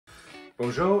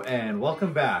Bonjour and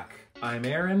welcome back. I'm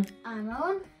Aaron. I'm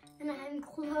Owen. And I'm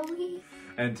Chloe.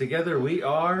 And together we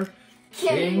are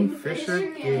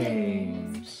Kingfisher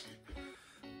Games.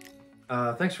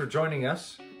 Thanks for joining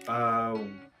us.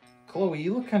 Chloe,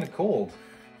 you look kind of cold.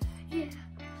 Yeah.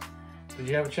 Did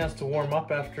you have a chance to warm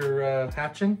up after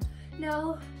hatching?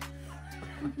 No.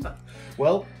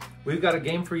 Well, we've got a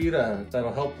game for you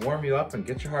that'll help warm you up and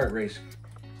get your heart rate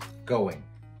going.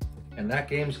 And that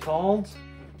game's called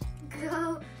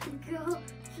Go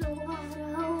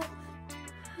Gelato.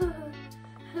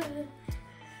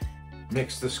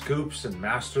 Mix the Scoops and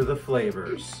Master the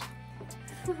Flavors.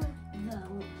 The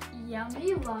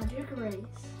Yummy Logic Race.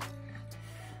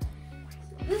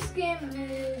 This game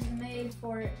is made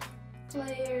for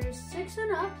players 6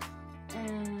 and up,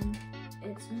 and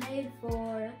it's made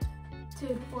for 2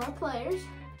 to 4 players,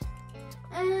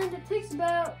 and it takes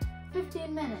about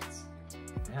 15 minutes.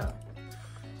 Yeah.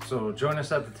 So join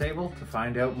us at the table to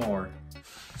find out more.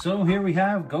 So here we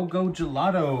have Go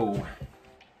Gelato.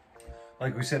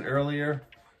 Like we said earlier,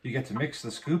 you get to mix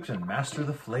the scoops and master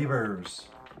the flavors.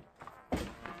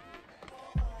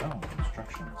 Oh,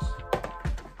 instructions.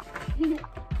 The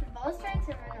ball's trying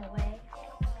to run away.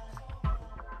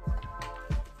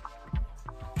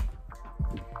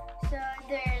 So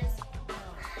there's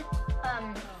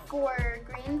 4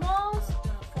 green balls,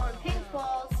 4 pink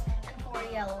balls, and 4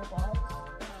 yellow balls.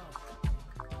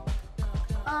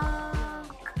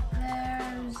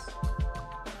 There's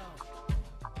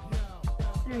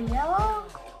 3 yellow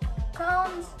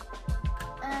cones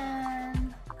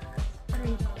and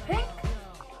 3 pink,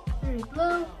 3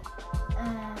 blue,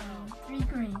 and 3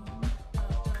 green.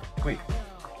 Wait,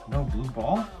 no blue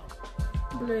ball?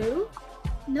 Blue,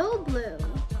 no blue,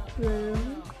 blue,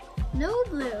 no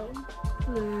blue,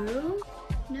 blue,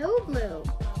 no blue,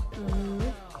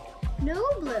 blue, no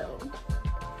blue,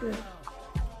 blue,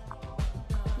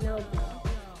 no blue.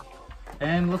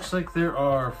 And looks like there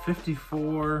are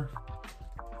 54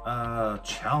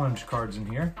 challenge cards in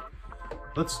here.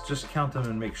 Let's just count them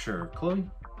and make sure. Chloe,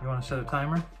 you want to set a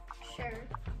timer? Sure.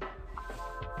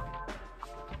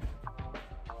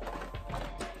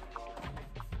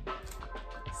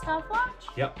 Stopwatch?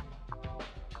 Yep.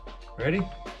 Ready?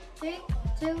 3,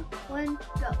 2, 1, go.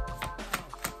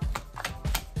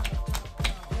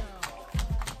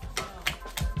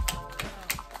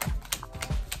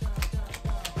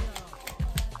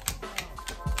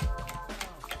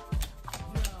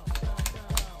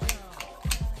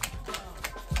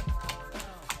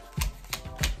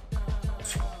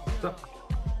 Stop.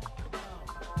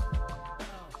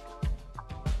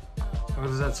 What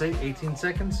does that say? 18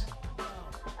 seconds?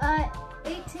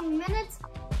 18 minutes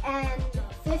and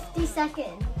 50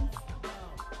 seconds.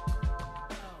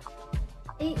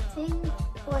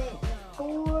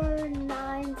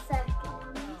 18.49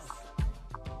 seconds.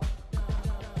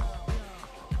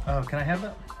 Can I have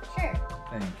that? Sure.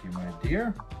 Thank you, my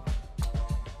dear.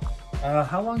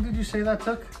 How long did you say that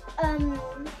took?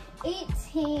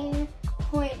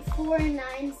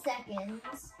 18.49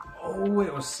 seconds. Oh,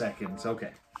 it was seconds.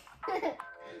 Okay.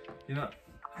 You know,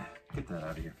 get that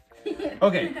out of here.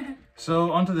 Okay,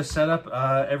 so onto the setup.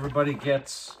 Everybody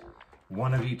gets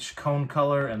one of each cone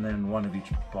color and then one of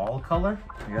each ball color.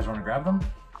 You guys want to grab them?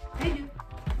 I do.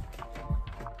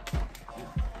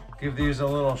 Give these a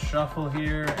little shuffle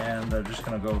here, and they're just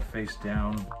gonna go face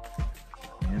down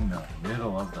in the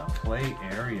middle of the play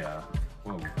area.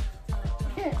 Whoa.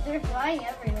 They're flying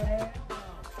everywhere.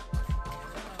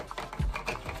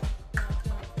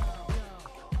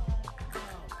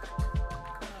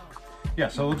 Yeah,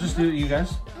 so we'll just do it, you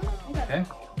guys. Okay.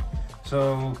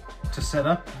 So to set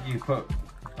up, you put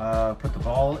the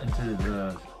ball into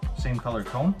the same color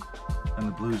cone, and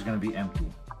the blue is going to be empty.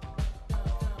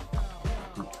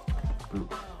 Boop,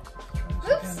 boop.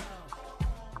 Oops.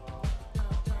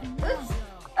 Oops.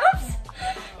 Oops.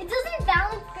 It doesn't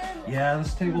balance good. Yeah,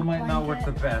 this table might not work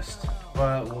the best,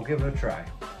 but we'll give it a try.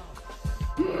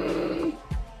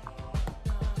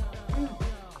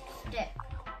 Stick.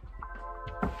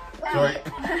 Sorry.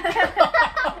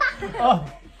 Oh,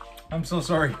 I'm so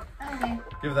sorry. Okay.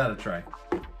 Give that a try.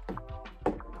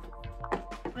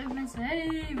 We've been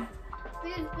saved.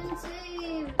 We've been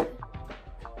saved.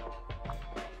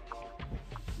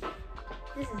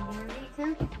 This is gonna be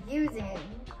confusing.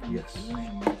 Yes.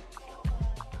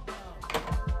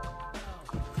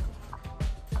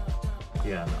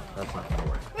 Yeah, no, that's not gonna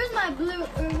work. Where's my blue?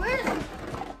 Or where's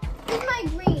my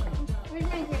green? Where's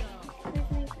my green?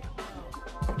 Where's my green?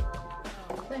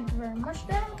 Thank you very much,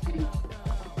 Dad.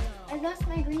 I lost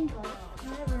my green ball. I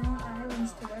have our own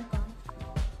islands to work on.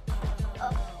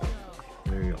 Oh.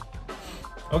 There you go.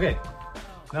 Okay,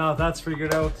 now that's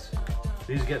figured out,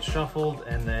 These get shuffled,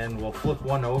 and then we'll flip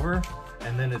one over,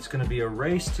 and then it's going to be a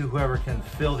race to whoever can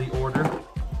fill the order.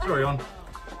 Sorry, on.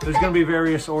 There's going to be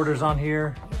various orders on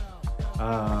here.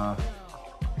 So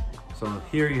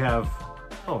here you have,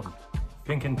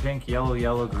 pink and pink, yellow,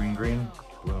 yellow, green, green,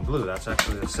 blue and blue. That's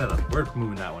actually the setup. We're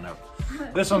moving that one out.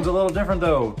 This one's a little different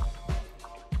though.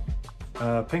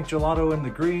 Pink gelato in the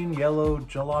green, yellow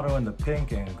gelato in the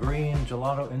pink, and green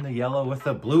gelato in the yellow with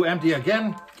the blue empty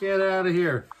again. Get out of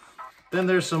here. Then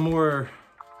there's some more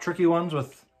tricky ones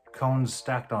with cones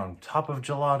stacked on top of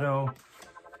gelato.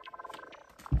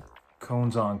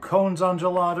 Cones on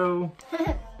gelato.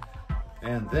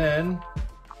 And then,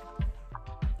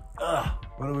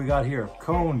 what do we got here?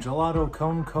 Cone, gelato,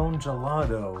 cone,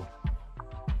 gelato.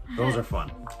 Those are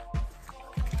fun.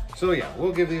 So yeah,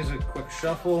 we'll give these a quick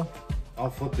shuffle. I'll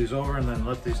flip these over and then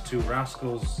let these two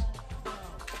rascals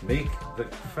make the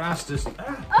fastest.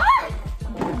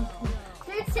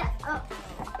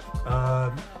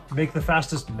 Make the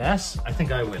fastest mess. I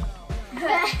think I win.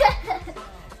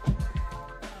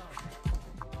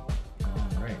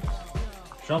 All right,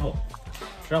 shuffle,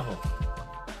 shuffle.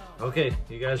 Okay,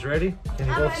 you guys ready? Can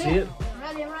you both see it?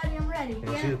 I'm ready.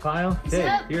 Can you see the pile?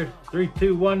 Okay, here, 3,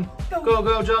 2, 1, go,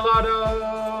 go,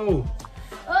 gelato!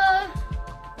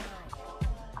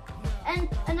 And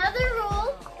another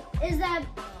rule is that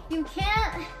you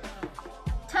can't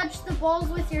touch the balls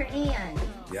with your hand.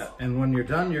 Yeah, and when you're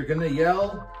done, you're gonna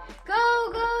yell,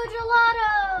 Go, go,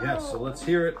 gelato! Yes, so let's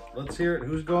hear it. Let's hear it.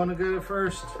 Who's going to get it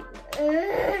first?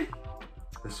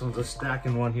 This one's a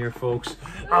stacking one here, folks.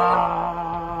 Go,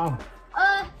 go,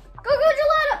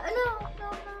 gelato!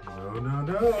 No. No.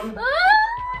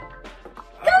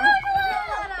 Go,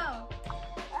 gelato!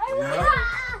 Yeah.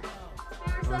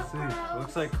 Let's see.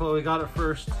 Looks like Chloe got it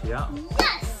first. Yeah.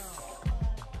 Yes!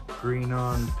 Green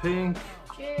on pink.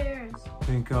 Cheers.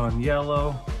 Pink on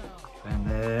yellow. And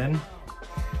then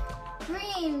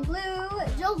Green, blue,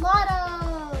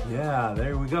 gelato! yeah,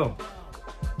 there we go.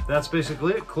 That's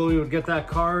basically it. Chloe would get that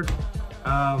card.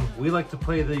 We like to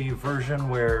play the version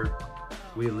where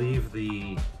we leave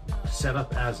the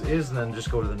setup as is and then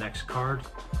just go to the next card.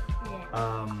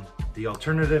 Yeah. The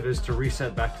alternative is to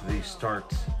reset back to the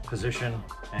start position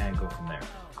and go from there.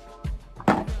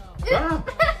 Ah.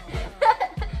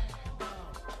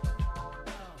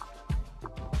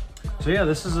 So yeah,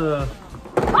 this is a...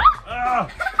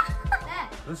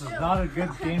 This is not a good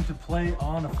game to play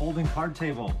on a folding card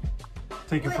table.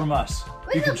 Take it from us.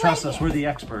 You can trust us, we're the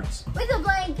experts. With a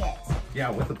blanket. Yeah,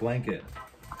 with a blanket.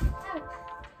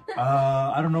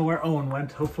 I don't know where Owen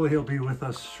went. Hopefully he'll be with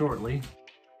us shortly.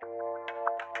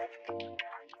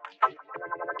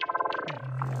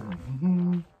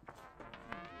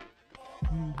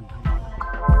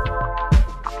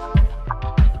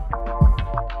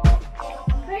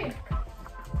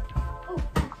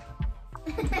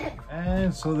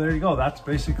 And so there you go. That's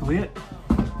basically it.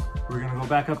 We're gonna go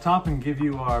back up top and give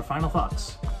you our final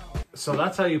thoughts. So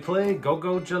that's how you play Go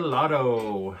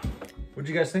Gelato. What'd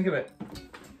you guys think of it?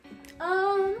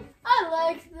 I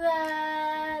like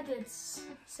that it's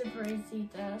super easy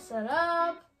to set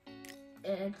up.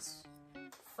 It's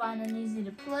fun and easy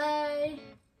to play.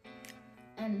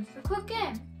 And it's a quick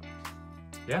game.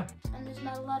 Yeah. And there's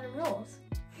not a lot of rules.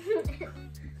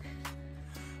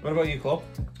 What about you, Chloe?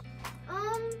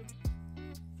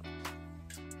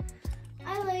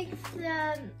 I like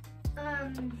that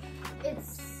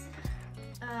it's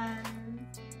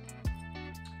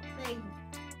like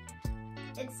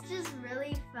it's just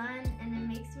really fun and it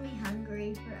makes me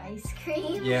hungry for ice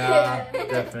cream. Yeah,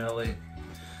 definitely.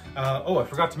 Oh, I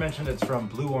forgot to mention it's from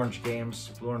Blue Orange Games.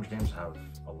 Blue Orange Games have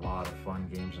a lot of fun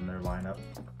games in their lineup.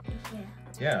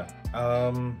 Yeah.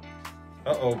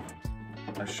 Uh-oh.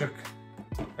 I shook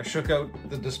out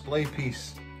the display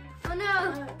piece. Oh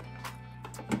no!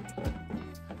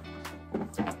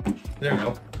 There we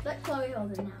go. Let Chloe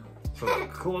hold it now. So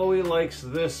Chloe likes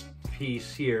this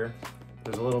piece here.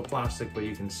 There's a little plastic, but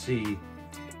you can see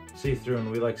through,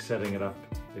 and we like setting it up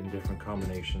in different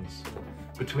combinations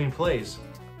between plays.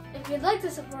 If you'd like to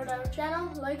support our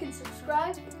channel, like and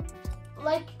subscribe.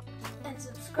 Like and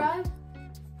subscribe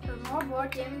for more board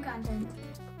gaming content.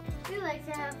 We like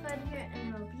to have fun here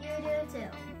and hope you do too.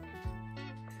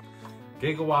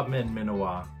 Gigawa Min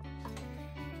Minawa.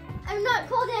 I'm not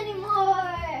cold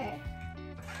anymore!